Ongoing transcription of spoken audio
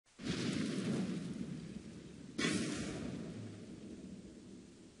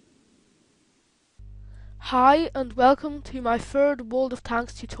Hi and welcome to my third World of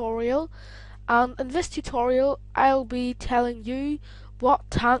Tanks tutorial, and in this tutorial I'll be telling you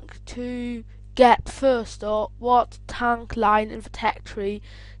what tank to get first, or what tank line in the tech tree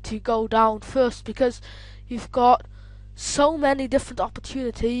to go down first, because you've got so many different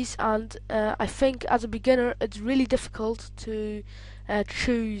opportunities, and I think as a beginner it's really difficult to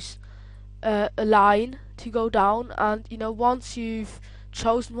choose a line to go down, and once you've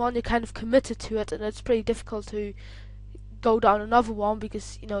chosen one you're kind of committed to it, and it's pretty difficult to go down another one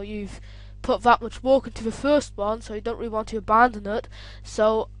because you've put that much work into the first one, so you don't really want to abandon it.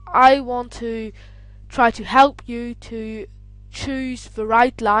 So I want to try to help you to choose the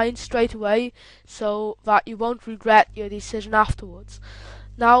right line straight away so that you won't regret your decision afterwards.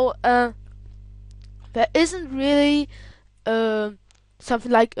 Now there isn't really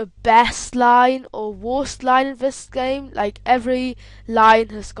something like a best line or worst line in this game. Like, every line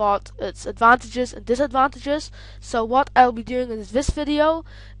has got its advantages and disadvantages. So what I'll be doing in this video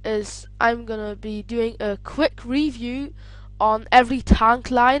is I'm gonna be doing a quick review on every tank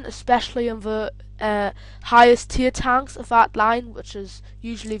line, especially on the highest tier tanks of that line, which is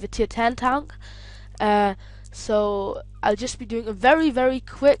usually the tier 10 tank. So I'll just be doing a very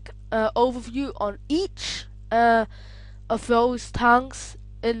quick overview on each of those tanks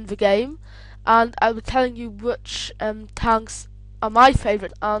in the game, and I'll be telling you which tanks are my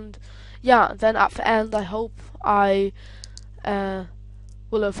favourite, and then at the end I hope I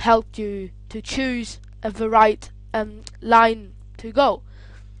will have helped you to choose the right line to go.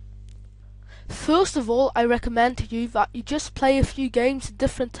 First of all, I recommend to you that you just play a few games of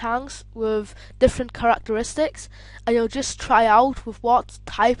different tanks with different characteristics, and you'll just try out with what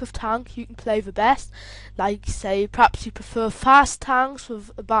type of tank you can play the best. Like, say, perhaps you prefer fast tanks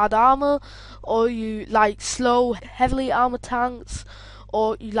with bad armor, or you like slow, heavily armored tanks,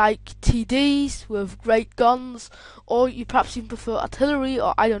 or you like TDs with great guns, or you perhaps even prefer artillery,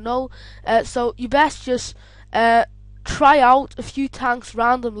 or I don't know. So you best just try out a few tanks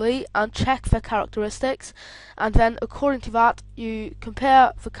randomly and check their characteristics, and then according to that you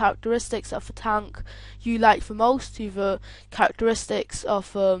compare the characteristics of the tank you like the most to the characteristics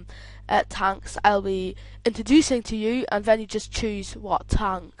of tanks I'll be introducing to you, and then you just choose what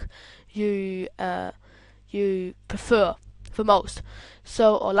tank you prefer the most,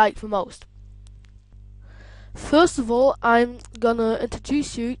 or like the most. First of all, I'm gonna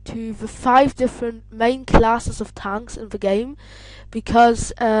introduce you to the 5 different main classes of tanks in the game,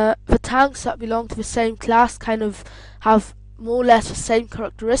 because the tanks that belong to the same class kind of have more or less the same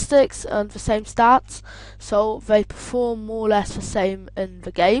characteristics and the same stats, so they perform more or less the same in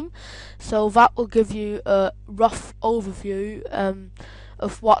the game. So that will give you a rough overview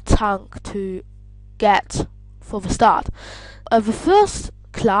of what tank to get for the start. The first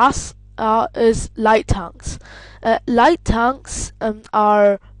class is light tanks. Light tanks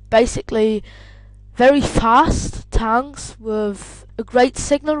are basically very fast tanks with a great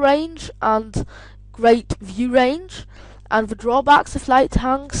signal range and great view range, and the drawbacks of light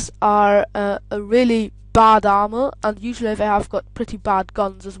tanks are a really bad armor, and usually they have got pretty bad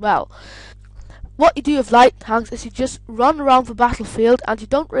guns as well. What you do with light tanks is you just run around the battlefield, and you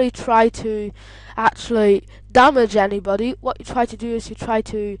don't really try to actually damage anybody. What you try to do is you try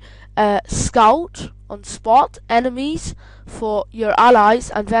to scout on spot enemies for your allies,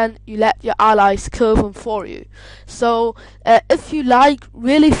 and then you let your allies kill them for you. So if you like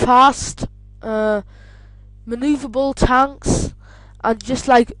really fast maneuverable tanks and just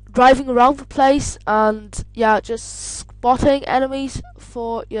like driving around the place and just spotting enemies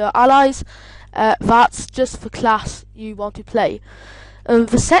for your allies, that's just the class you want to play.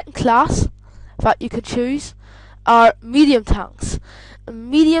 The second class that you can choose are medium tanks.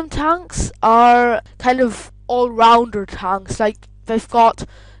 Medium tanks are kind of all-rounder tanks. Like, they've got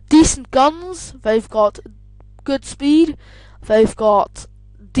decent guns, they've got good speed, they've got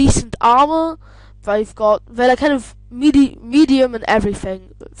decent armor, they're like kind of medium in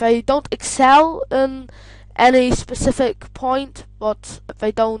everything. They don't excel in any specific point, but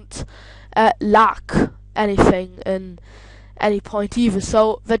they don't lack anything in any point either.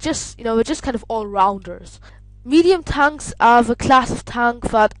 So they're just kind of all-rounders. Medium tanks are the class of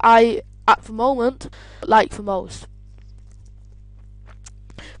tank that I, at the moment, like the most.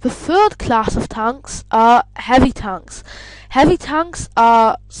 The third class of tanks are heavy tanks. Heavy tanks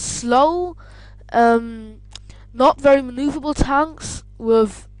are slow, not very maneuverable tanks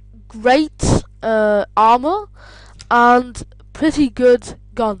with great armor and pretty good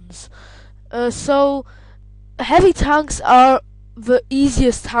guns. So heavy tanks are the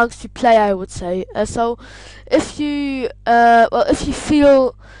easiest tanks to play, I would say. So if you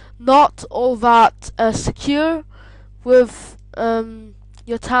feel not all that secure with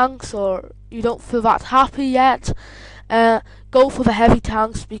your tanks, or you don't feel that happy yet, go for the heavy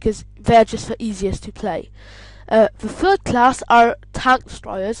tanks because they're just the easiest to play. The third class are tank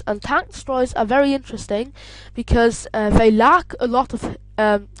destroyers, and tank destroyers are very interesting because they lack a lot of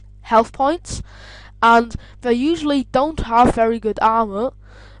health points, and they usually don't have very good armor,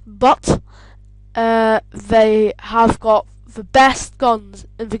 but they have got the best guns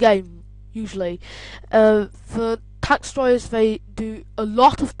in the game, usually. The tank destroyers, they do a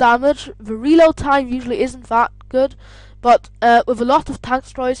lot of damage. The reload time usually isn't that good, but with a lot of tank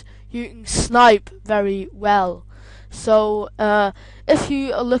destroyers, you can snipe very well. So if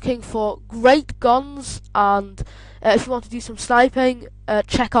you are looking for great guns, and if you want to do some sniping,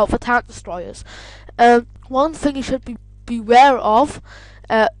 check out the tank destroyers. One thing you should beware of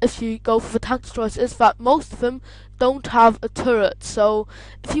if you go for the tank destroyers is that most of them don't have a turret. So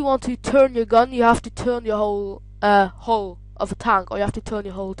if you want to turn your gun, you have to turn your whole hull of a tank, or you have to turn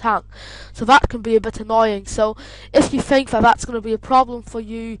your whole tank. So that can be a bit annoying. So if you think that that's going to be a problem for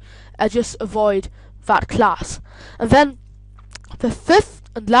you, just avoid that class. And then the fifth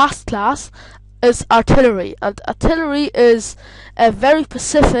and last class is artillery, and artillery is very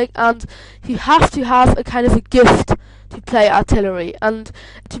specific, and you have to have a kind of a gift to play artillery, and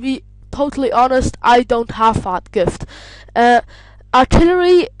to be totally honest, I don't have that gift.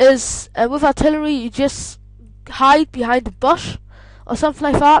 Artillery is with artillery you just hide behind a bush or something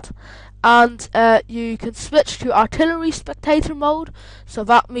like that, and you can switch to artillery spectator mode, so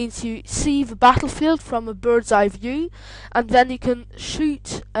that means you see the battlefield from a bird's eye view, and then you can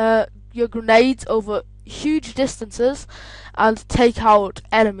shoot your grenades over huge distances and take out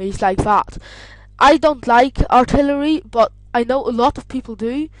enemies like that. I don't like artillery, but I know a lot of people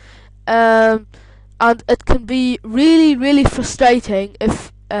do, and it can be really frustrating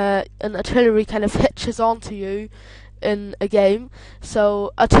if an artillery kind of hitches onto you in a game.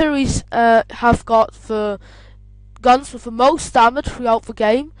 So artilleries have got the guns with the most damage throughout the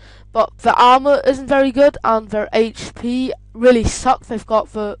game, but the armor isn't very good, and their HP really suck. They've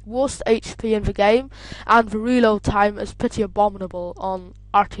got the worst HP in the game, and the reload time is pretty abominable on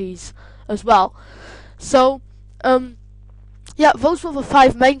RTs as well. So yeah, those were the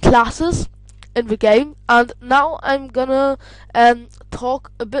 5 main classes in the game, and now I'm gonna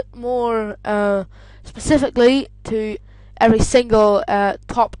talk a bit more specifically to every single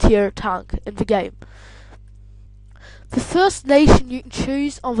top tier tank in the game. The first nation you can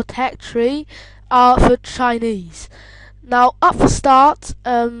choose on the tech tree are the Chinese. Now at the start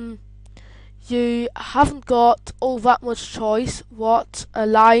you haven't got all that much choice what a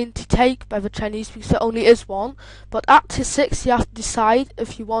line to take by the Chinese, because there only is one, but at tier 6 you have to decide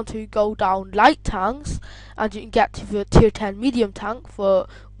if you want to go down light tanks and you can get to the tier 10 medium tank for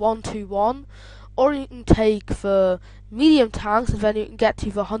 121, or you can take the medium tanks and then you can get to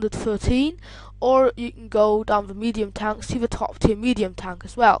the 113, or you can go down the medium tanks to the top tier medium tank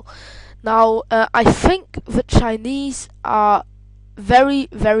as well. Now I think the Chinese are very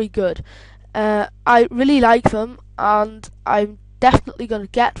good. I really like them, and I'm definitely going to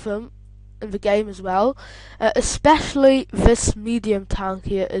get them in the game as well. Especially this medium tank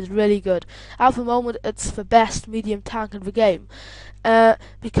here is really good. At the moment it's the best medium tank in the game,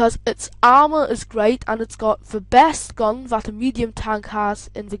 because its armor is great and it's got the best gun that a medium tank has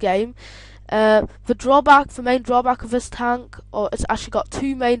in the game. The main drawback of this tank, or it's actually got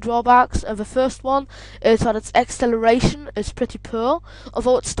 2 main drawbacks, and the first one is that its acceleration is pretty poor,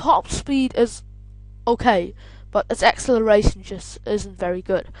 although its top speed is okay, but its acceleration just isn't very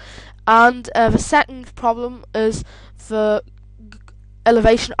good. And the second problem is the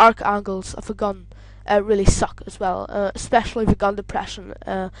elevation arc angles of the gun really suck as well, especially the gun depression.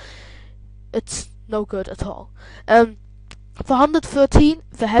 It's no good at all. The 113,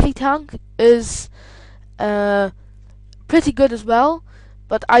 the heavy tank, is pretty good as well,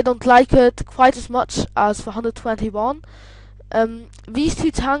 but I don't like it quite as much as the 121. These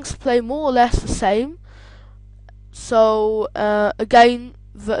 2 tanks play more or less the same, so again,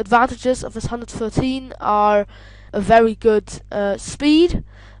 the advantages of this 113 are a very good speed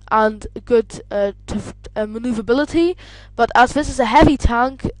and a good maneuverability, but as this is a heavy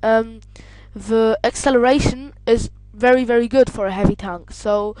tank, the acceleration is very good for a heavy tank.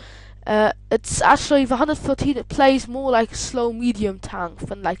 So it's actually the 113, it plays more like a slow medium tank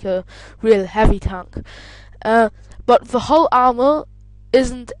than like a real heavy tank. But the whole armor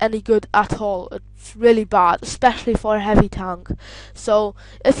isn't any good at all. It's really bad, especially for a heavy tank. So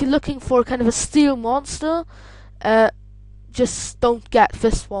if you're looking for kind of a steel monster, just don't get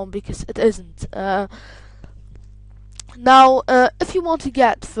this one because it isn't. Now, if you want to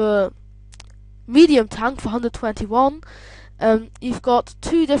get the medium tank for 121, you've got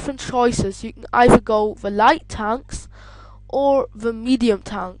two different choices. You can either go the light tanks or the medium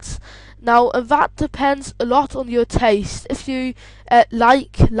tanks. Now, that depends a lot on your taste. If you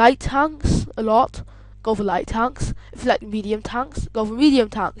like light tanks a lot, go for light tanks. If you like medium tanks, go for medium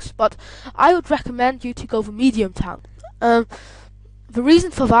tanks. But I would recommend you to go for medium tank. The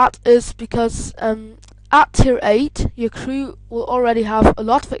reason for that is because at tier 8, your crew will already have a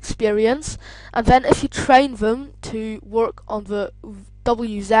lot of experience, and then if you train them to work on the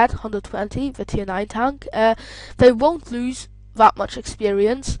WZ-120, the tier 9 tank, they won't lose that much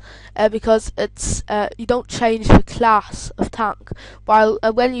experience because it's you don't change the class of tank. While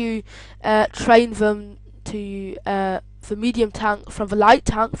when you train them to the medium tank from the light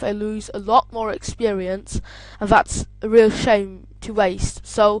tank, they lose a lot more experience, and that's a real shame to waste.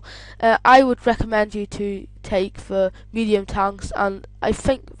 So I would recommend you to take the medium tanks, and I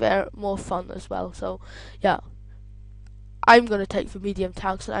think they're more fun as well. So yeah, I'm gonna take the medium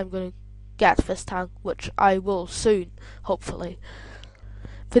tanks, and I'm gonna get this tank, which I will soon, hopefully.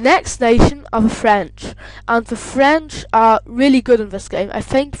 The next nation are the French, and the French are really good in this game. I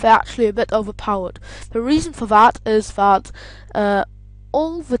think they're actually a bit overpowered. The reason for that is that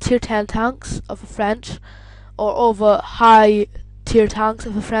all the tier 10 tanks of the French, or all the high tier tanks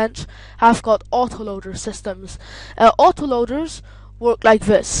of the French, have got autoloader systems. Autoloaders work like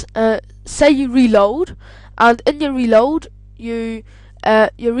this. Say you reload, and in your reload, your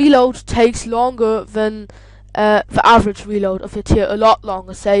reload takes longer than the average reload of your tier, a lot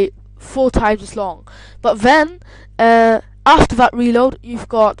longer, say 4 times as long. But then, after that reload, you've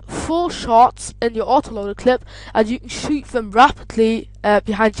got 4 shots in your autoloader clip, and you can shoot them rapidly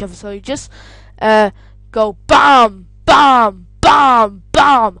behind each other. So you just go BAM! BAM! BAM!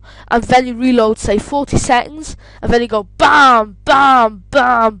 BAM! And then you reload, say 40 seconds, and then you go BAM! BAM!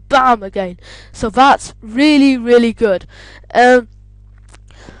 BAM! BAM! again. So that's really, really good.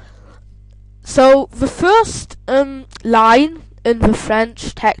 So the first line in the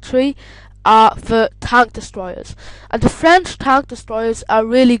French tech tree are the tank destroyers, and the French tank destroyers are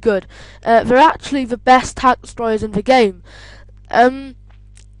really good. They're actually the best tank destroyers in the game.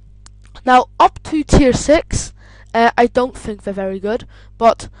 Now up to tier 6, I don't think they're very good,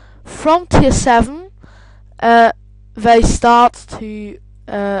 but from tier 7, they start to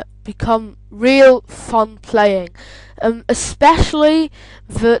become real fun playing. Especially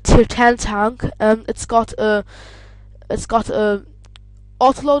the tier 10 tank. It's got a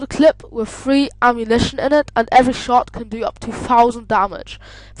autoloader clip with 3 ammunition in it, and every shot can do up to 1000 damage.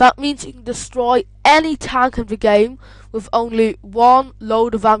 That means you can destroy any tank in the game with only 1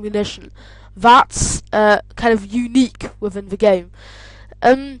 load of ammunition. That's kind of unique within the game.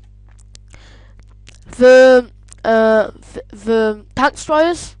 The tank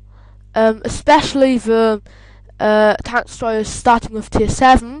destroyers, especially the tank destroyers starting with tier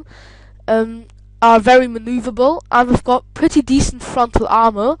 7, are very maneuverable, and they've got pretty decent frontal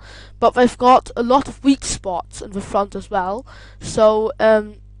armor, but they've got a lot of weak spots in the front as well. So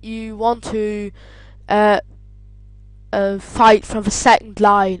you want to fight from the second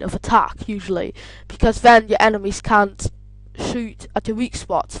line of attack usually, because then your enemies can't shoot at your weak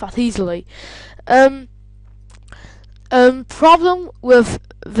spots that easily. Problem with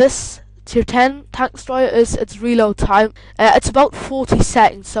this tier 10 tank destroyer is its reload time. It's about 40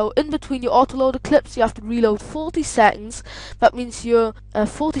 seconds, so in between your autoloader clips you have to reload 40 seconds. That means you're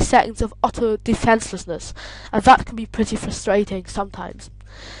 40 seconds of utter defenselessness, and that can be pretty frustrating sometimes.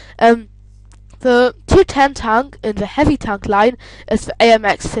 The tier 10 tank in the heavy tank line is the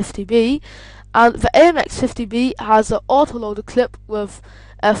AMX-50B, and the AMX-50B has an autoloader clip with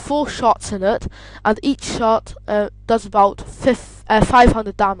 4 shots in it, and each shot does about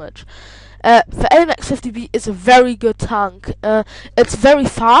 500 damage. The AMX-50B is a very good tank. It's very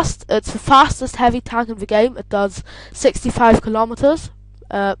fast. It's the fastest heavy tank in the game. It does 65 kilometers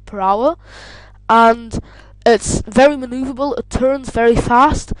per hour, and it's very maneuverable. It turns very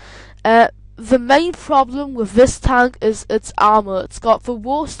fast. The main problem with this tank is its armor. It's got the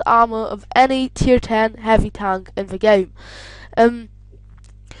worst armor of any tier 10 heavy tank in the game.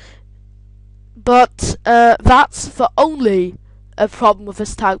 But that's the only problem with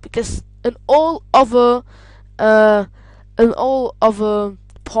this tank, because in all other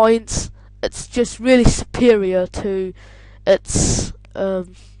points, it's just really superior to its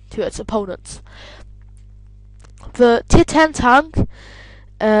opponents. The tier 10 tank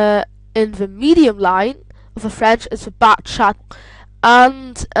in the medium line of the French is the Batchat,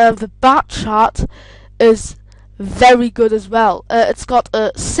 and the Batchat is very good as well. It's got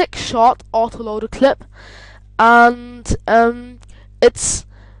a 6-shot autoloader clip, and it's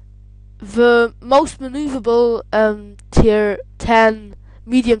the most maneuverable tier 10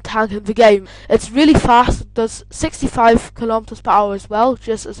 medium tank in the game. It's really fast, it does 65 kilometers per hour as well,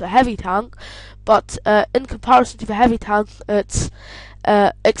 just as a heavy tank, but in comparison to the heavy tank, its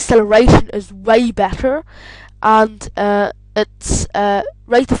acceleration is way better, and its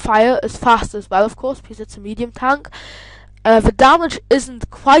rate of fire is fast as well, of course, because it's a medium tank. The damage isn't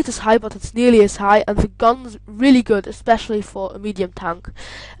quite as high, but it's nearly as high, and the gun's really good, especially for a medium tank.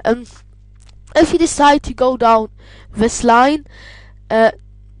 If you decide to go down this line,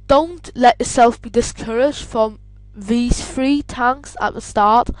 don't let yourself be discouraged from these 3 tanks at the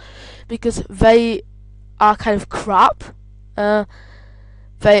start, because they are kind of crap.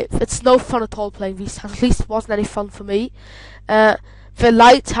 It's no fun at all playing these tanks. At least it wasn't any fun for me. They're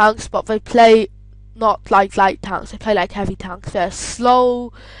light tanks, but they play not like light tanks. They play like heavy tanks. They're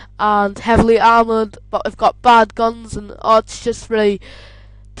slow and heavily armored, but they've got bad guns, and it's just really,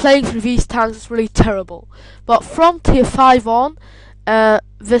 playing through these tanks is really terrible. But from tier 5 on,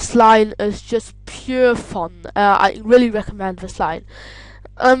 this line is just pure fun. I really recommend this line.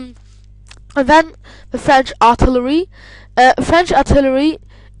 And then the French artillery. French artillery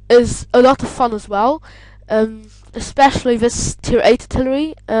is a lot of fun as well. Especially this tier 8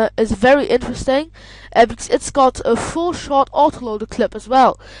 artillery is very interesting, because it's got a 4-shot autoloader clip as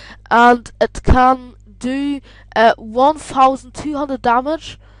well, and it can do 1,200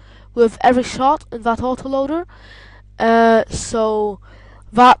 damage with every shot in that autoloader. So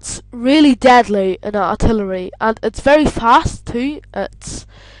that's really deadly in artillery, and it's very fast too. It's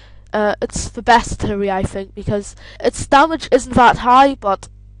the best artillery, I think, because its damage isn't that high, but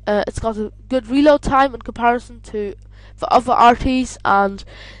it's got a good reload time in comparison to the other RTs, and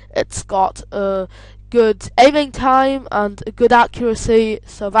it's got a good aiming time and a good accuracy,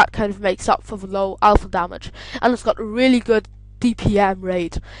 so that kind of makes up for the low alpha damage. And it's got a really good DPM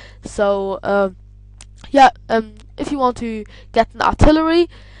rate. So if you want to get an artillery,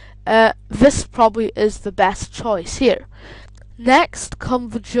 this probably is the best choice here. Next come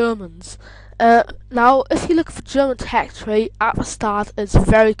the Germans. Now, if you look at the German tech tree at the start, it's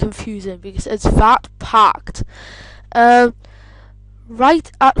very confusing because it's that packed.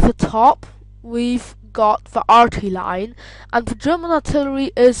 Right at the top, we've got the RT line, and the German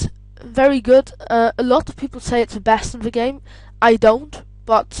artillery is very good. A lot of people say it's the best in the game. I don't,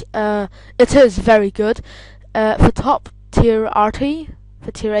 but it is very good. The top tier RT,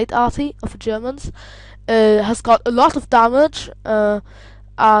 the tier 8 RT of the Germans, has got a lot of damage,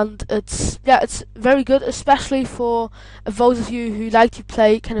 and it's very good, especially for those of you who like to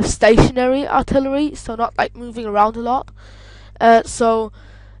play kind of stationary artillery, so not like moving around a lot. It's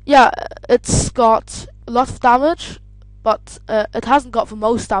got a lot of damage, but it hasn't got the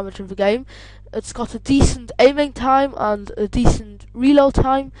most damage in the game. It's got a decent aiming time and a decent reload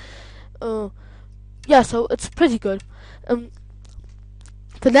time. So it's pretty good.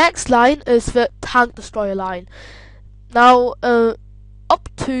 The next line is the tank destroyer line. Now, up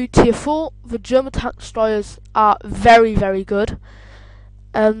to tier 4, the German tank destroyers are very, very good.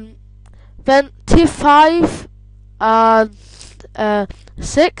 Then tier 5 and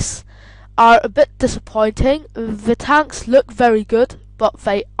 6 are a bit disappointing. The tanks look very good, but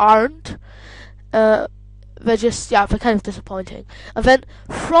they aren't. They're kind of disappointing. And then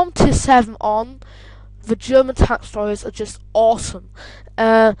from tier 7 on, the German tank destroyers are just awesome.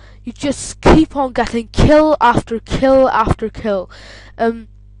 You just keep on getting kill after kill after kill.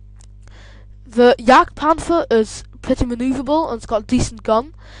 The Jagdpanther is pretty maneuverable and it's got a decent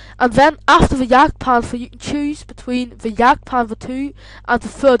gun. And then after the Jagdpanther, you can choose between the Jagdpanther 2 and the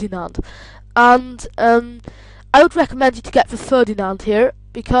Ferdinand. And I would recommend you to get the Ferdinand here,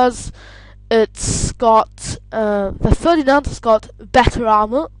 because it's got the Ferdinand has got better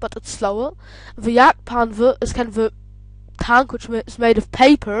armor, but it's slower. The Jagdpanther is kind of a tank which is made of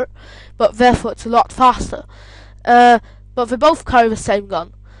paper, but therefore it's a lot faster. But they both carry the same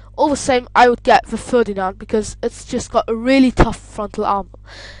gun. All the same, I would get the Ferdinand because it's just got a really tough frontal armor.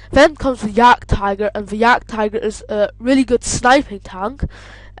 Then comes the Jagdtiger, and the Jagdtiger is a really good sniping tank.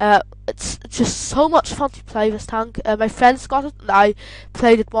 It's just so much fun to play this tank. My friends got it, and I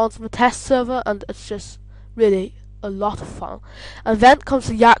played it once on the test server, and it's just really a lot of fun. And then comes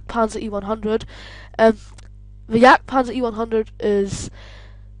the Jagdpanzer E100. The Jagdpanzer E100 is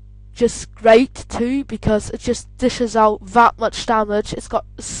just great too, because it just dishes out that much damage. It's got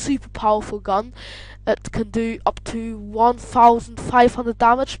a super powerful gun. It can do up to 1,500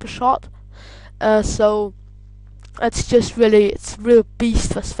 damage per shot. So it's a real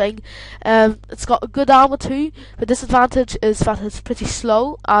beast, this thing. It's got a good armor too. The disadvantage is that it's pretty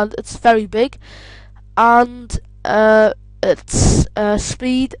slow and it's very big. and its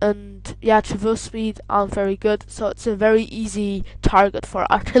speed and traverse speed aren't very good, so it's a very easy target for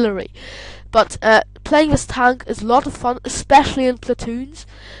artillery. But playing this tank is a lot of fun, especially in platoons.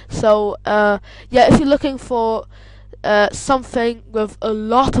 So if you're looking for something with a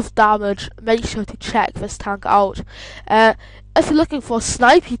lot of damage, make sure to check this tank out. If you're looking for a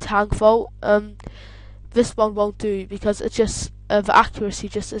snipey tank though, this one won't do, because it's just the accuracy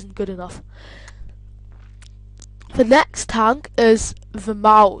just isn't good enough. The next tank is the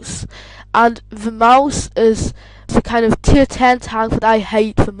Mouse, and the Mouse is the kind of tier 10 tank that I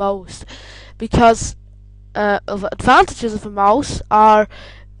hate the most, because the advantages of the Mouse are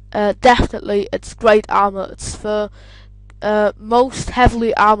definitely its great armor. It's the most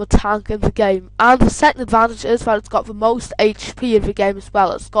heavily armored tank in the game, and the second advantage is that it's got the most HP in the game as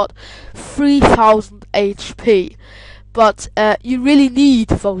well. It's got 3000 HP. But you really need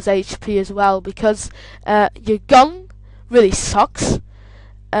those HP as well, because your gun really sucks,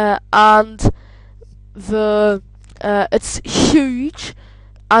 and it's huge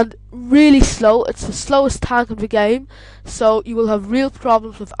and really slow. It's the slowest tank in the game, so you will have real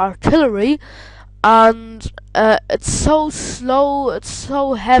problems with artillery. And it's so slow, it's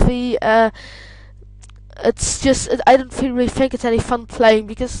so heavy. It's just, I don't really think it's any fun playing,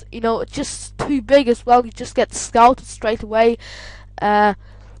 because it's just too big as well. You just get scouted straight away.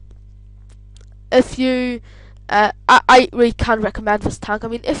 If you I really can't recommend this tank. I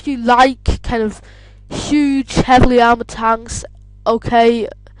mean, if you like kind of huge heavily armored tanks, okay,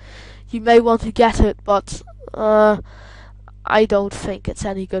 you may want to get it, but I don't think it's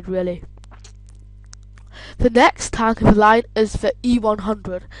any good really. The next tank in the line is the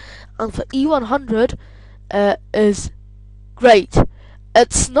E100, and the E100 is great.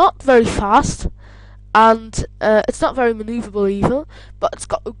 It's not very fast, and it's not very maneuverable either, but it's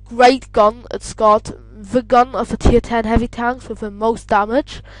got a great gun. It's got the gun of the tier 10 heavy tanks with the most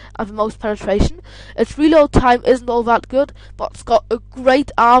damage and the most penetration. Its reload time isn't all that good, but it's got a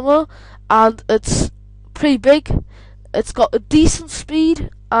great armor, and it's pretty big. It's got a decent speed,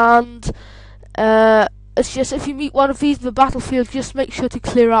 and it's just, if you meet one of these in the battlefield, just make sure to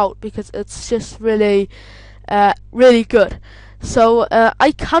clear out, because it's just really really good. So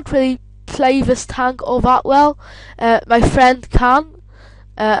I can't really play this tank all that well. My friend can,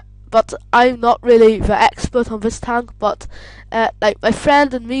 but I'm not really the expert on this tank. But like my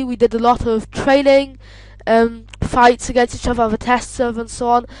friend and me, we did a lot of training, fights against each other on the test server and so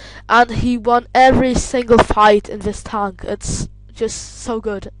on, and he won every single fight in this tank. It's just so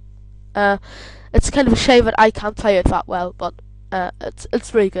good. It's kind of a shame that I can't play it that well, but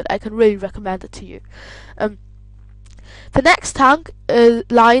it's really good. I can really recommend it to you. The next tank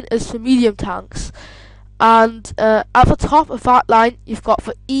line is for medium tanks, and at the top of that line you've got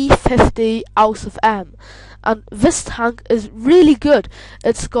the E50 House of M, and this tank is really good.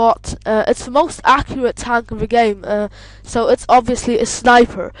 It's the most accurate tank in the game, so it's obviously a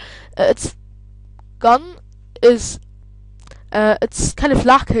sniper. Its gun is it's kind of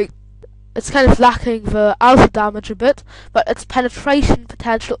lacking the alpha damage a bit, but its penetration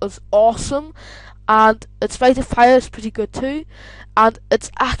potential is awesome, and its rate of fire is pretty good too, and its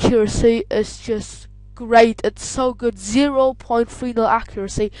accuracy is just great. It's so good, 0.30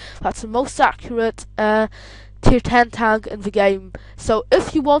 accuracy. That's the most accurate tier 10 tank in the game. So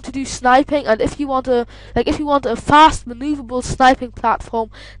if you want to do sniping, and if you want a fast maneuverable sniping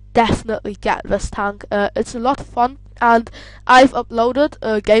platform, definitely get this tank. It's a lot of fun, and I've uploaded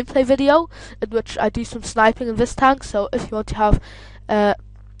a gameplay video in which I do some sniping in this tank, so if you want to have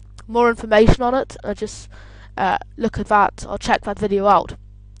more information on it, just look at that or check that video out.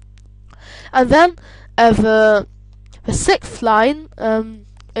 And then the sixth line in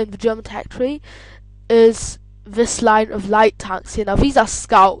the German tech tree is this line of light tanks here. Now these are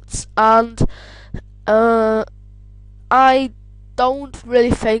scouts, and I don't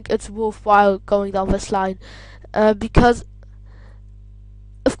really think it's worthwhile going down this line, because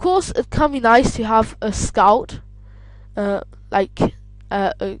of course it can be nice to have a scout, like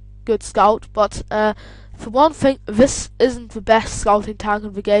a good scout, but for one thing, this isn't the best scouting tank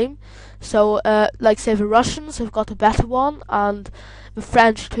in the game. So like say the Russians have got a better one, and the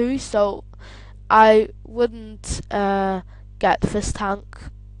French too, so I wouldn't get this tank.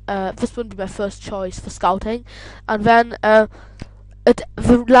 This wouldn't be my first choice for scouting. And then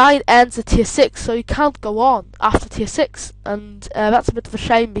the line ends at tier 6, so you can't go on after tier 6, and that's a bit of a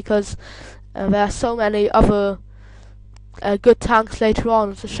shame, because there are so many other good tanks later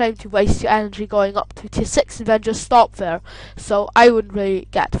on. It's a shame to waste your energy going up to tier 6 and then just stop there. So I wouldn't really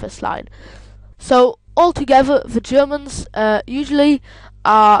get this line. So altogether, the Germans usually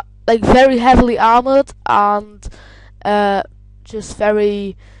are like very heavily armored and just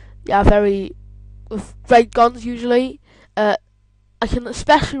very, yeah, very with great guns usually. I can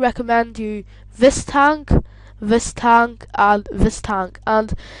especially recommend you this tank, this tank, and this tank.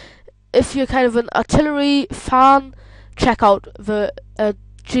 And if you're kind of an artillery fan, check out the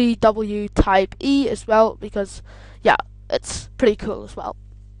GW Type E as well, because yeah, it's pretty cool as well.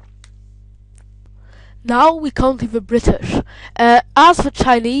 Now we come to the British. As for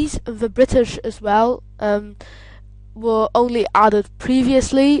Chinese, the British as well were only added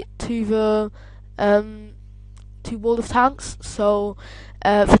previously to World of Tanks, so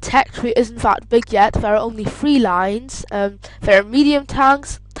the tech tree isn't that big yet. There are only 3 lines. There are medium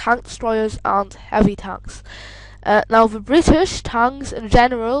tanks, tank destroyers, and heavy tanks. Now the British tanks in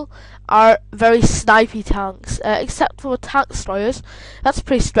general are very snipey tanks, except for the tank destroyers. That's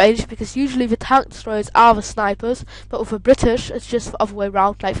pretty strange because usually the tank destroyers are the snipers, but with the British it's just the other way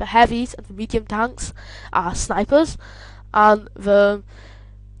around. Like the heavies and the medium tanks are snipers, and the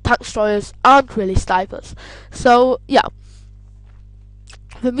tank destroyers aren't really snipers. So yeah,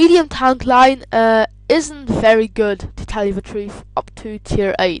 the medium tank line isn't very good, to tell you the truth, up to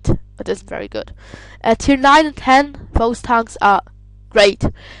tier 8. It isn't very good. Tier 9 and 10, those tanks are great.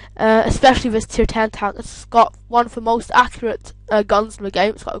 Especially this tier 10 tank. It's got one of the most accurate guns in the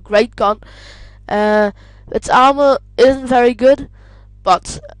game. It's got a great gun. Its armor isn't very good,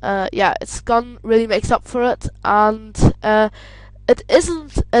 but yeah, its gun really makes up for it. And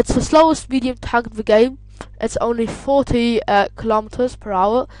it's the slowest medium tank in the game. It's only 40 kilometers per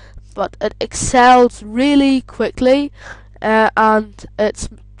hour, but it excels really quickly, and its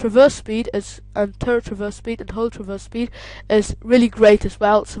traverse speed and turret traverse speed and hull traverse speed is really great as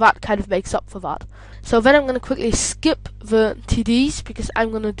well. So that kind of makes up for that. So then I'm going to quickly skip the TDs because I'm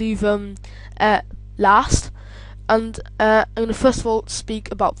going to do them last, and I'm going to first of all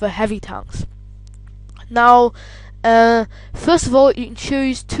speak about the heavy tanks. Now, first of all, you can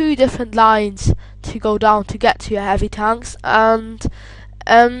choose 2 different lines to go down to get to your heavy tanks, and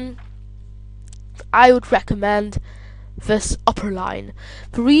I would recommend this upper line.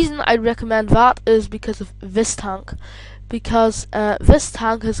 The reason I recommend that is because of this tank, because this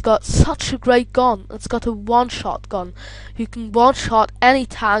tank has got such a great gun. It's got a one-shot gun. You can one-shot any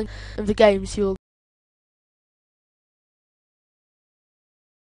tank in the games. You'll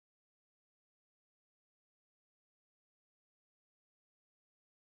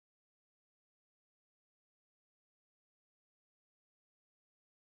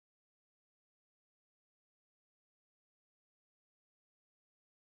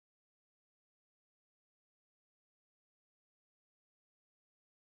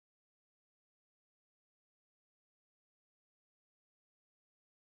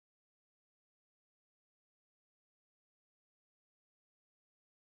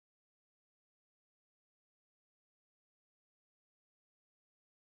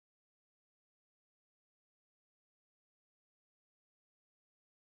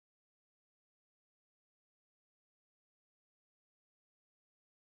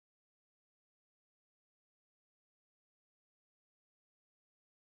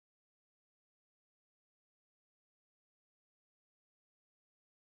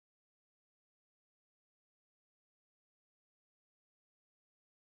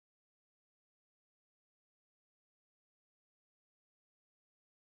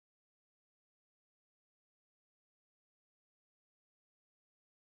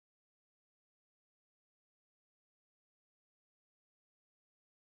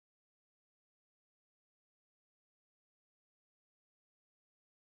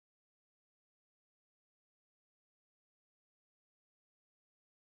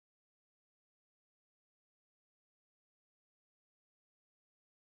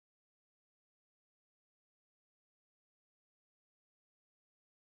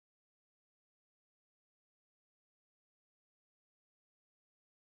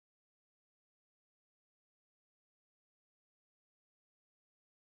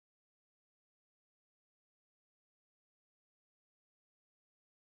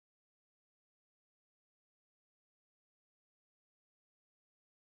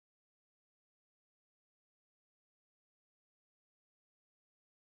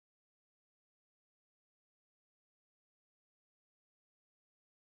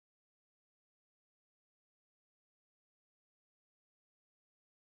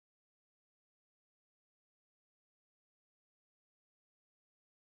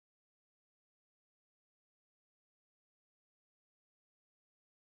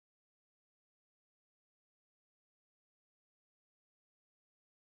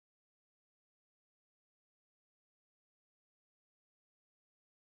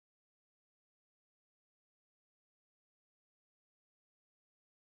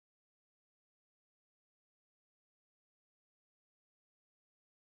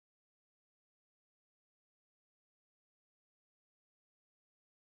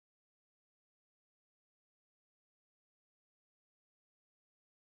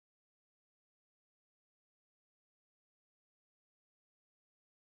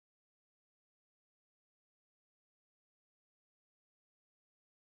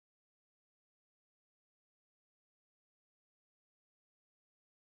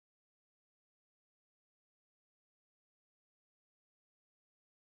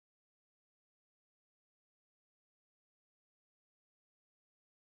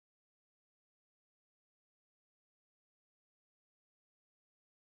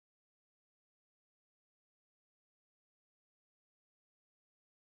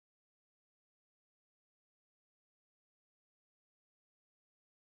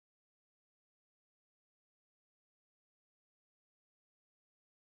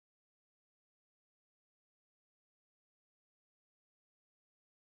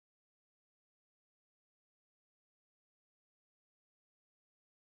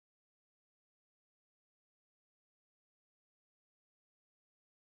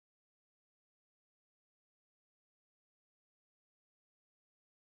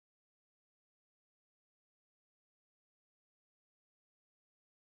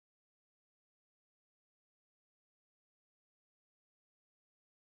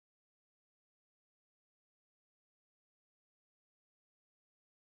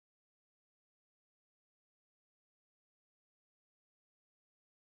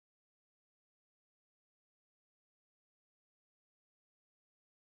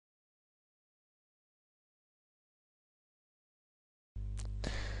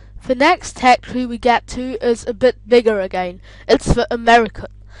The next territory we get to is a bit bigger again. It's the American.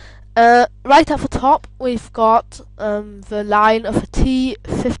 Right at the top, we've got the line of a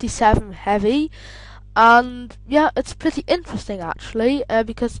T-57 Heavy, and yeah, it's pretty interesting actually,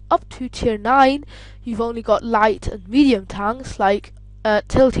 because up to tier 9, you've only got light and medium tanks, like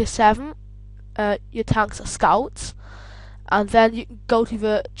till tier 7, your tanks are scouts, and then you can go to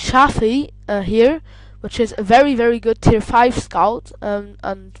the Chaffee here, which is a very, very good tier 5 scout,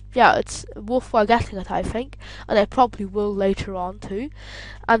 and yeah, it's worthwhile getting it, I think, and I probably will later on too.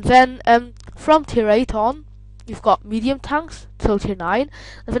 And then from tier 8 on, you've got medium tanks till tier 9,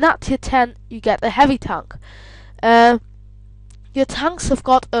 and then at tier 10 you get a heavy tank. Your tanks have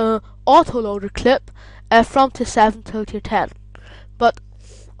got a autoloader clip from tier 7 till tier 10, but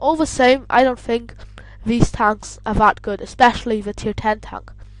all the same, I don't think these tanks are that good, especially the tier 10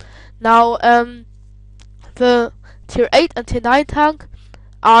 tank. Now, the tier 8 and tier 9 tank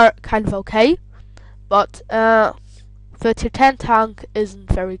are kind of okay, but the tier 10 tank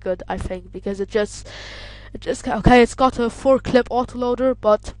isn't very good, I think, because it just okay, it's got a 4-clip autoloader,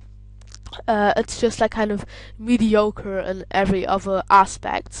 but it's just like kind of mediocre in every other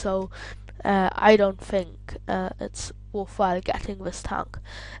aspect, so I don't think it's worthwhile getting this tank.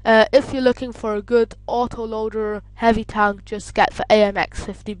 If you're looking for a good autoloader heavy tank, just get the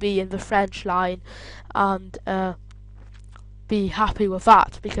AMX-50B in the French line, and be happy with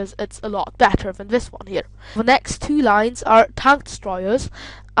that, because it's a lot better than this one here. The next two lines are tank destroyers,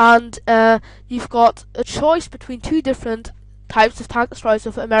 and you've got a choice between two different types of tank destroyers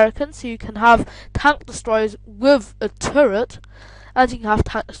of American. So you can have tank destroyers with a turret, and you can have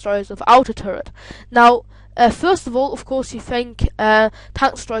tank destroyers without a turret. Now, first of all, of course, you think tank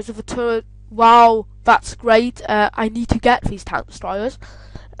destroyers with a turret, wow, that's great, I need to get these tank destroyers.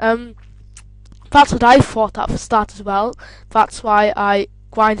 That's what I thought at the start as well. That's why I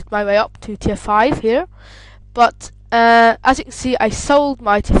grinded my way up to tier 5 here. But as you can see, I sold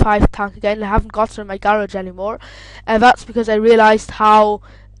my tier 5 tank again. I haven't got it in my garage anymore. That's because I realised how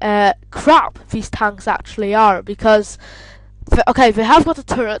crap these tanks actually are. Because, okay, they have got a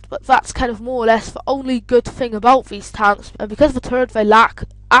turret, but that's kind of more or less the only good thing about these tanks. And because of the turret, they lack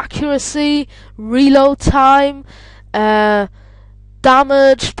accuracy, reload time,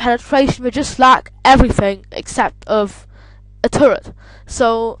 damage, penetration. They just lack everything except of a turret.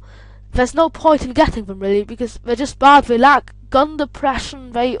 So there's no point in getting them really, because they're just bad. They lack gun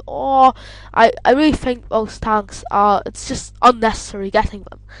depression. I really think those tanks are, it's just unnecessary getting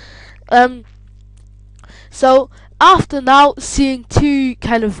them. So after now seeing two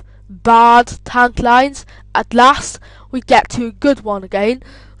kind of bad tank lines, at last we get to a good one again,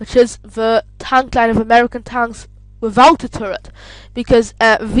 which is the tank line of American tanks without a turret, because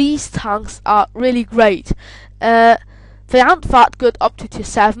these tanks are really great. They aren't that good up to tier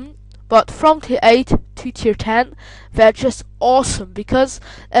 7, but from tier 8 to tier 10 they're just awesome, because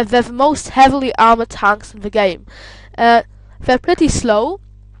they're the most heavily armoured tanks in the game. They're pretty slow,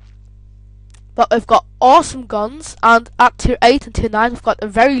 but they've got awesome guns, and at tier 8 and tier 9 they've got a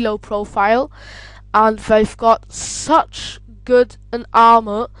very low profile, and they've got such good an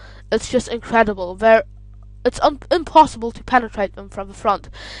armour, it's just incredible. It's impossible to penetrate them from the front.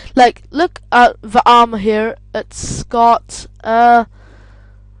 Like, look at the armor here. It's got oh,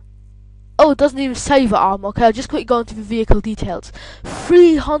 it doesn't even say the armor. Okay, I'll just quickly go into the vehicle details.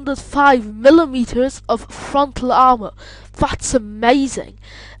 305 millimeters of frontal armor. That's amazing.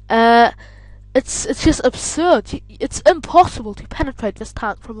 It's just absurd. It's impossible to penetrate this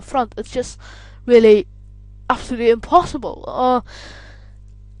tank from the front. It's just really absolutely impossible.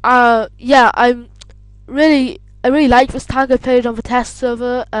 Yeah, I really like this tank. I played it on the test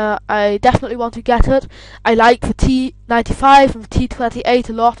server. I definitely want to get it. I like the T95 and the T28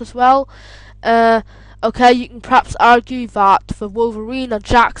 a lot as well. Okay, you can perhaps argue that the Wolverine and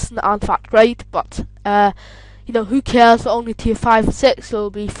Jackson aren't that great, but you know, who cares? They're only tier 5 and 6.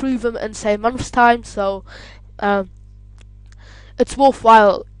 You'll be through them in say a month's time, so it's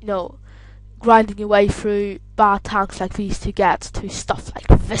worthwhile, you know, grinding your way through bad tanks like these to get to stuff like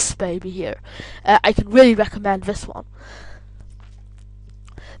this baby here. I can really recommend this one.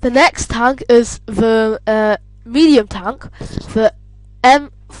 The next tank is the medium tank, the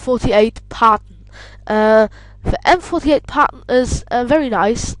M48 Patton. The M48 Patton is very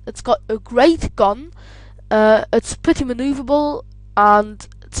nice. It's got a great gun. It's pretty maneuverable, and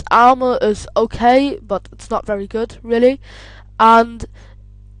its armor is okay, but it's not very good really. And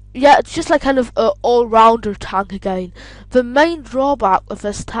yeah, it's just like kind of an all-rounder tank again. The main drawback of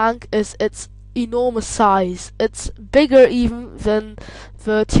this tank is its enormous size. It's bigger even than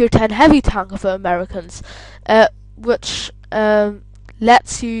the tier 10 heavy tank of the Americans, which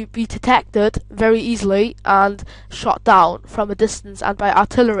lets you be detected very easily and shot down from a distance and by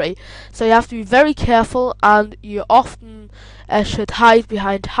artillery. So you have to be very careful, and you often should hide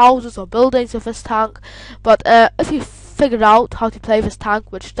behind houses or buildings with this tank. But if you figured out how to play this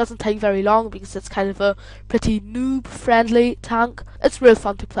tank, which doesn't take very long because it's kind of a pretty noob friendly tank, it's real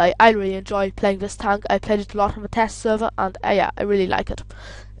fun to play. I really enjoy playing this tank. I played it a lot on the test server, and yeah, I really like it.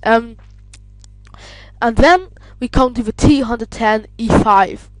 And then we come to the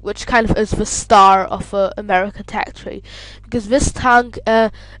T110E5, which kind of is the star of American tech tree, because this tank,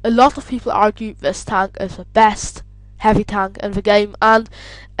 a lot of people argue this tank is the best heavy tank in the game, and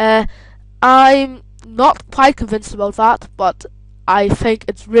I'm not quite convinced about that, but I think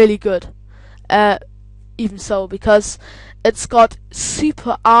it's really good, even so, because it's got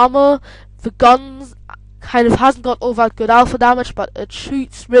super armor. The guns kind of hasn't got all that good alpha damage, but it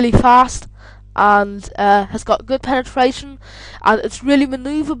shoots really fast and has got good penetration, and it's really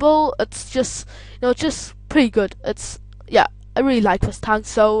maneuverable. It's just, just pretty good. Yeah, I really like this tank.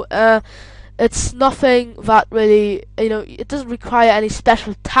 So it's nothing that really, it doesn't require any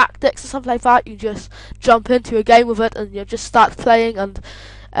special tactics or something like that. You just jump into a game with it and you just start playing, and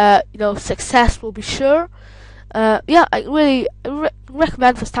success will be sure. Yeah, I really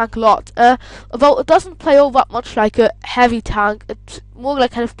recommend this tank a lot. Although it doesn't play all that much like a heavy tank, it more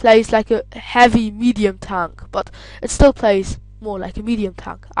like kind of plays like a heavy medium tank, but it still plays more like a medium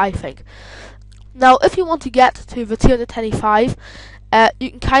tank, I think. Now, if you want to get to the T110E5,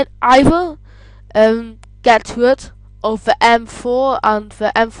 you can either get to it of the M4 and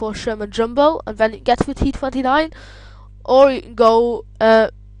the M4 Sherman Jumbo, and then you can get to the T29, or you can go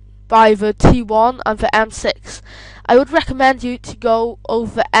by the T1 and the M6. I would recommend you to go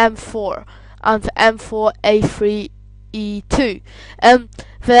over the M4 and the M4A3E2.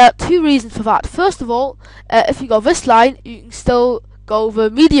 There are two reasons for that. First of all, if you go this line, you can still go over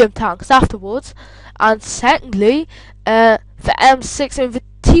medium tanks afterwards. And secondly, the M6, I mean, the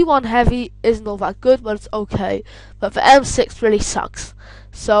T1 Heavy isn't all that good, but it's okay. But the M6 really sucks.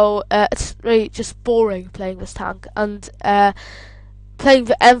 So it's really just boring playing this tank. And playing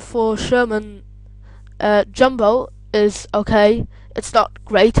the M4 Sherman Jumbo is okay. It's not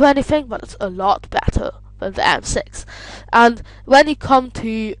great or anything, but it's a lot better than the M6. And when you come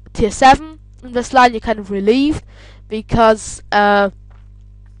to tier 7 in this line, you're kind of relieved, because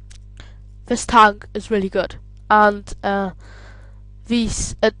this tank is really good, and the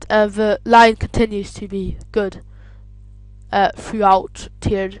line continues to be good throughout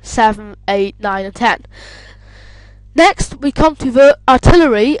tier 7, 8, 9 and 10. Next, we come to the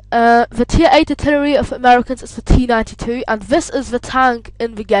artillery. The tier 8 artillery of Americans is the T92, and this is the tank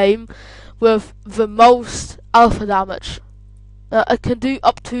in the game with the most alpha damage. It can do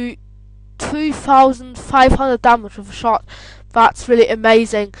up to 2,500 damage with a shot. That's really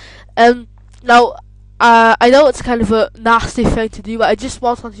amazing. Now, I know it's kind of a nasty thing to do, but I just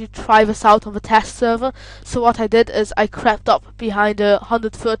wanted to try this out on the test server. So what I did is I crept up behind a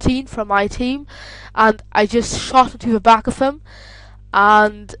 113 from my team, and I just shot into the back of him,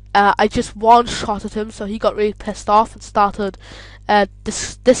 and I just one-shotted him, so he got really pissed off and started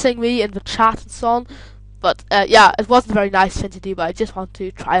dissing me in the chat and so on. But yeah, it wasn't a very nice thing to do, but I just wanted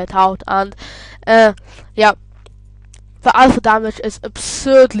to try it out, and yeah, the alpha damage is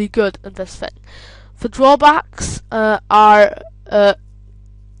absurdly good in this thing. The drawbacks are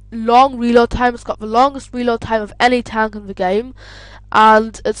long reload time. It's got the longest reload time of any tank in the game,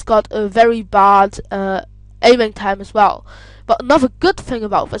 and it's got a very bad aiming time as well. But another good thing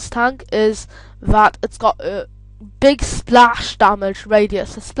about this tank is that it's got a big splash damage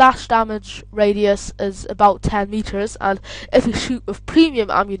radius. The splash damage radius is about 10 meters, and if you shoot with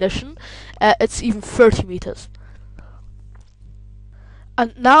premium ammunition, it's even 30 meters.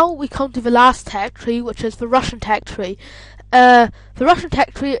 And now we come to the last tech tree, which is the Russian tech tree. The Russian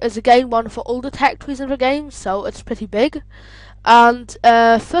tech tree is again one of the older tech trees in the game, so it's pretty big. And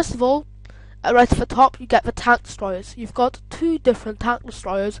first of all, right at the top, you get the tank destroyers. You've got two different tank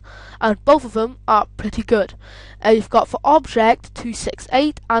destroyers, and both of them are pretty good. You've got for Object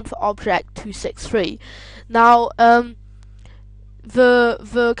 268 and for Object 263. Now, the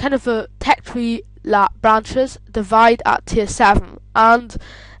kind of the tech tree branches divide at tier 7, and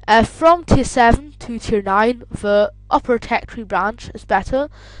from tier 7 to tier 9 the upper tech tree branch is better,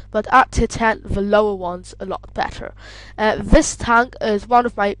 but at tier 10 the lower one's a lot better. This tank is one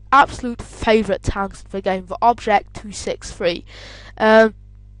of my absolute favourite tanks in the game, the Object 263,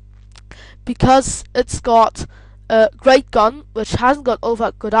 because it's got a great gun, which hasn't got all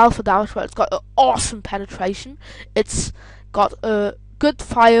that good alpha damage, but it's got an awesome penetration. It's got a good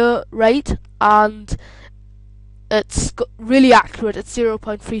fire rate, and it's really accurate. It's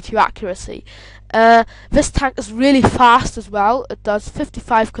 0.32 accuracy. This tank is really fast as well. It does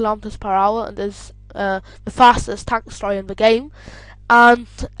 55 kilometers per hour and is the fastest tank destroyer in the game. And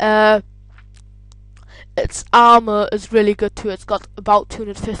its armor is really good too. It's got about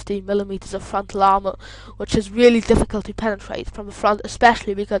 250 millimeters of frontal armor, which is really difficult to penetrate from the front,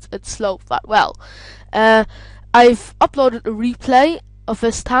 especially because it's sloped that well. I've uploaded a replay of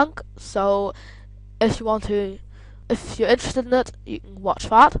this tank, so if you're interested in it, you can watch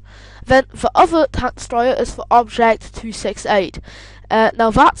that. Then the other tank destroyer is for Object 268.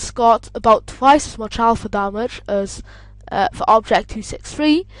 Now that's got about twice as much alpha damage as for Object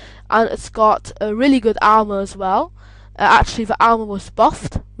 263, and it's got a really good armor as well. Actually, the armor was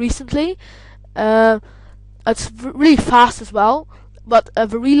buffed recently. It's really fast as well, but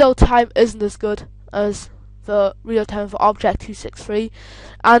the reload time isn't as good as the reload time for Object 263.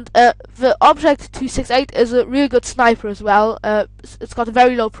 And the Object 268 is a really good sniper as well. It's got a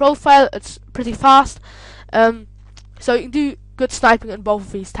very low profile, it's pretty fast, so you can do good sniping in both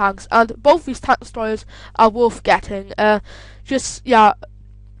of these tanks, and both of these tank destroyers are worth getting. If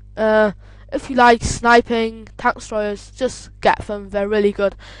you like sniping tank destroyers, just get them, they're really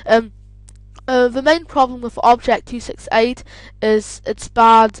good. The main problem with Object 268 is it's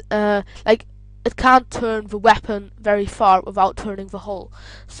bad, it can't turn the weapon very far without turning the hull,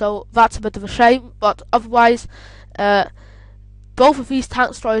 so that's a bit of a shame, but otherwise both of these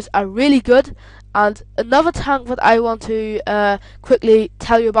tank destroyers are really good. And another tank that I want to quickly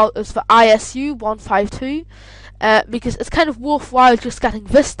tell you about is the ISU 152, because it's kind of worthwhile just getting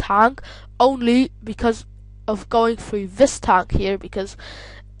this tank only because of going through this tank here, because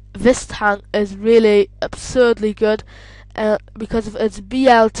this tank is really absurdly good because of its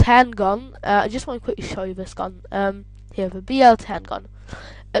BL-10 gun. I just want to quickly show you this gun. Here, the BL-10 gun.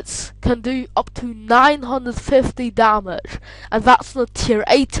 It can do up to 950 damage, and that's on a tier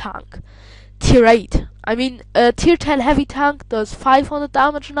 8 tank. Tier 8. I mean, a tier 10 heavy tank does 500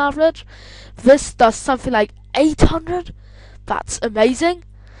 damage on average. This does something like 800. That's amazing.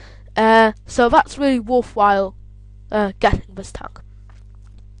 So that's really worthwhile getting this tank.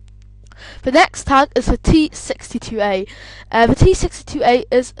 The next tank is the T-62A. The T-62A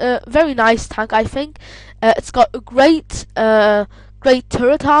is a very nice tank, I think. It's got a great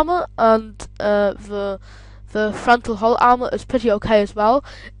turret armor, and the frontal hull armor is pretty okay as well.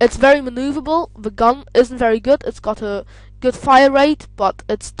 It's very maneuverable. The gun isn't very good. It's got a good fire rate, but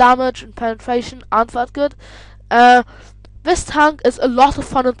its damage and penetration aren't that good. This tank is a lot of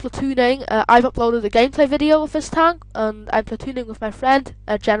fun in platooning. I've uploaded a gameplay video of this tank, and I'm platooning with my friend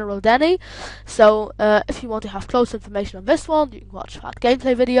General Denny. So if you want to have close information on this one, you can watch that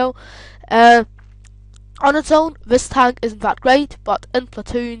gameplay video. On its own, this tank isn't that great, but in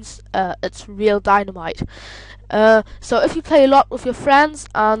platoons, it's real dynamite. So if you play a lot with your friends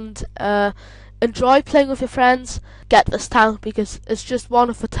and enjoy playing with your friends, get this tank, because it's just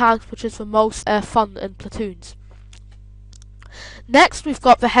one of the tanks which is the most fun in platoons. Next, we've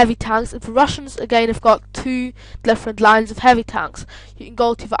got the heavy tanks. The Russians, again, have got two different lines of heavy tanks. You can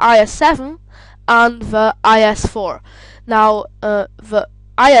go to the IS-7 and the IS-4. Now, the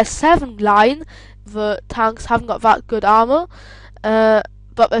IS-7 line, the tanks haven't got that good armor,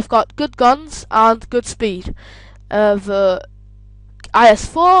 but they've got good guns and good speed. The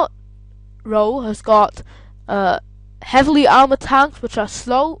IS-4 row has got heavily armored tanks which are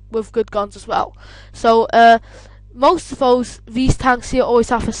slow with good guns as well. So most of these tanks here always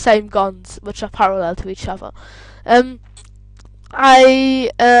have the same guns which are parallel to each other. I've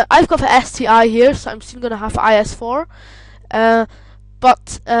got the STI here, so I'm soon going to have the IS-4.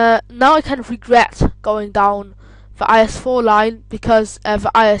 But now I kind of regret going down the IS-4 line because the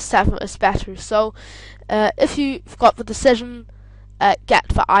IS-7 is better. So if you've got the decision, get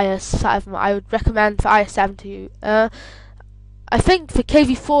the IS-7. I would recommend the IS-7 to you. I think the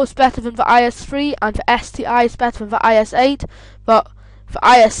KV-4 is better than the IS-3, and the STI is better than the IS-8, but the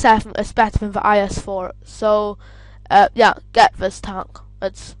IS-7 is better than the IS-4. So yeah, get this tank.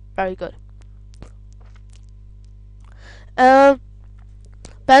 It's very good.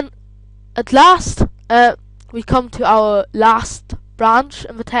 Then, at last, we come to our last branch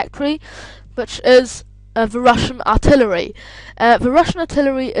in the tech tree, which is the Russian artillery. The Russian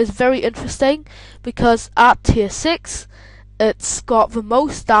artillery is very interesting because at tier 6, it's got the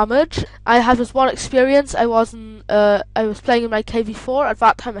most damage. I had this one experience. I was playing in my KV-4. At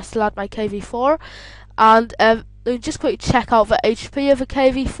that time, I still had my KV-4, and let me just quickly check out the HP of a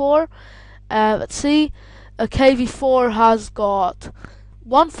KV-4. Let's see. A KV-4 has got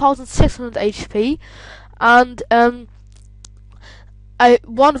 1,600 HP, and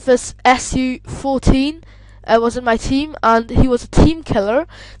one of this Su-14 was in my team, and he was a team killer,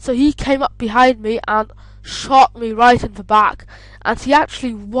 so he came up behind me and shot me right in the back, and he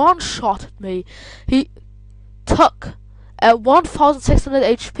actually one-shotted me. He took 1600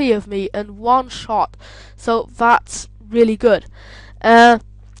 HP of me in one shot, so that's really good. Then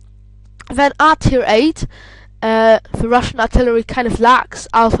at tier 8, the Russian artillery kind of lacks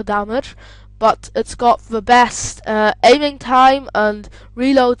alpha damage, but it's got the best aiming time and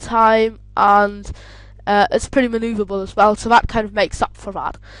reload time, and it's pretty maneuverable as well, so that kind of makes up for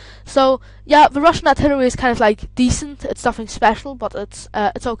that. So yeah, the Russian artillery is kind of like decent. It's nothing special, but it's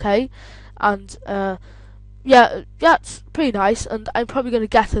okay, and yeah, it's pretty nice, and I'm probably going to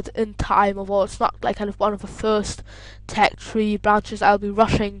get it in time, although it's not like kind of one of the first tech tree branches I'll be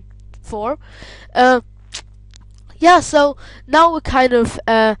rushing for. Yeah, so now we're kind of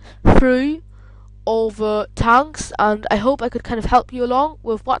through all the tanks, and I hope I could kind of help you along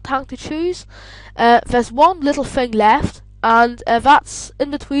with what tank to choose. There's one little thing left, and that's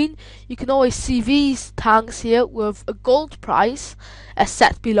in between. You can always see these tanks here with a gold price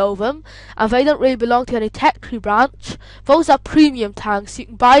set below them, and they don't really belong to any tech tree branch. Those are premium tanks. You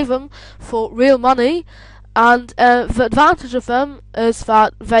can buy them for real money, and the advantage of them is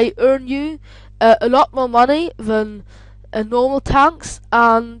that they earn you a lot more money than normal tanks,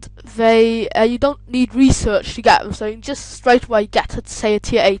 and they you don't need research to get them, so you can just straight away get it, say a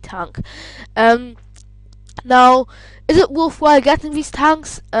tier 8 tank. Now, is it worthwhile getting these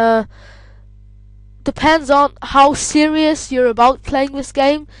tanks? Depends on how serious you're about playing this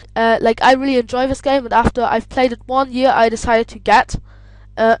game. Like, I really enjoy this game, and after I've played it 1 year, I decided to get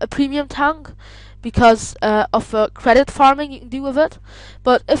a premium tank because of the credit farming you can do with it.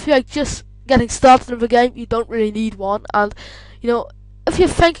 But if you're just getting started in the game, you don't really need one, and you know, if you're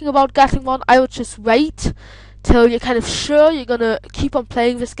thinking about getting one, I would just wait till you're kind of sure you're gonna keep on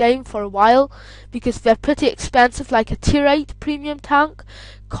playing this game for a while, because they're pretty expensive. Like a tier 8 premium tank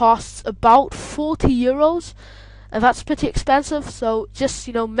costs about €40, and that's pretty expensive. So just,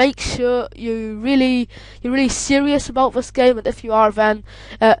 you know, make sure you're really serious about this game, and if you are, then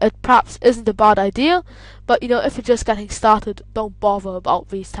it perhaps isn't a bad idea. But you know, if you're just getting started, don't bother about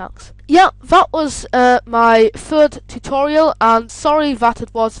these tanks. Yeah, that was my third tutorial, and sorry that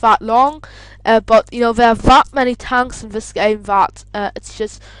it was that long, but you know, there are that many tanks in this game that it's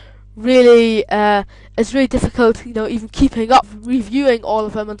just really it's really difficult, you know, even keeping up reviewing all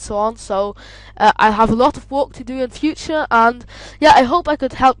of them and so on. So I have a lot of work to do in future, and yeah, I hope I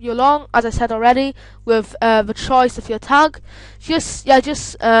could help you along, as I said already, with the choice of your tank. Just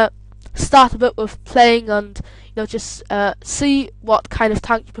start a bit with playing, and you know, just see what kind of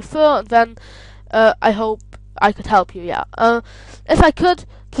tank you prefer, and then I hope I could help you. Yeah, if I could,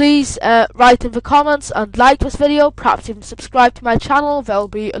 please write in the comments and like this video, perhaps even subscribe to my channel. There'll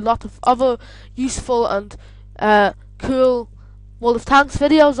be a lot of other useful and cool World of Tanks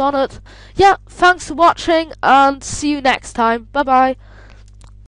videos on it. Yeah, thanks for watching, and see you next time. Bye bye.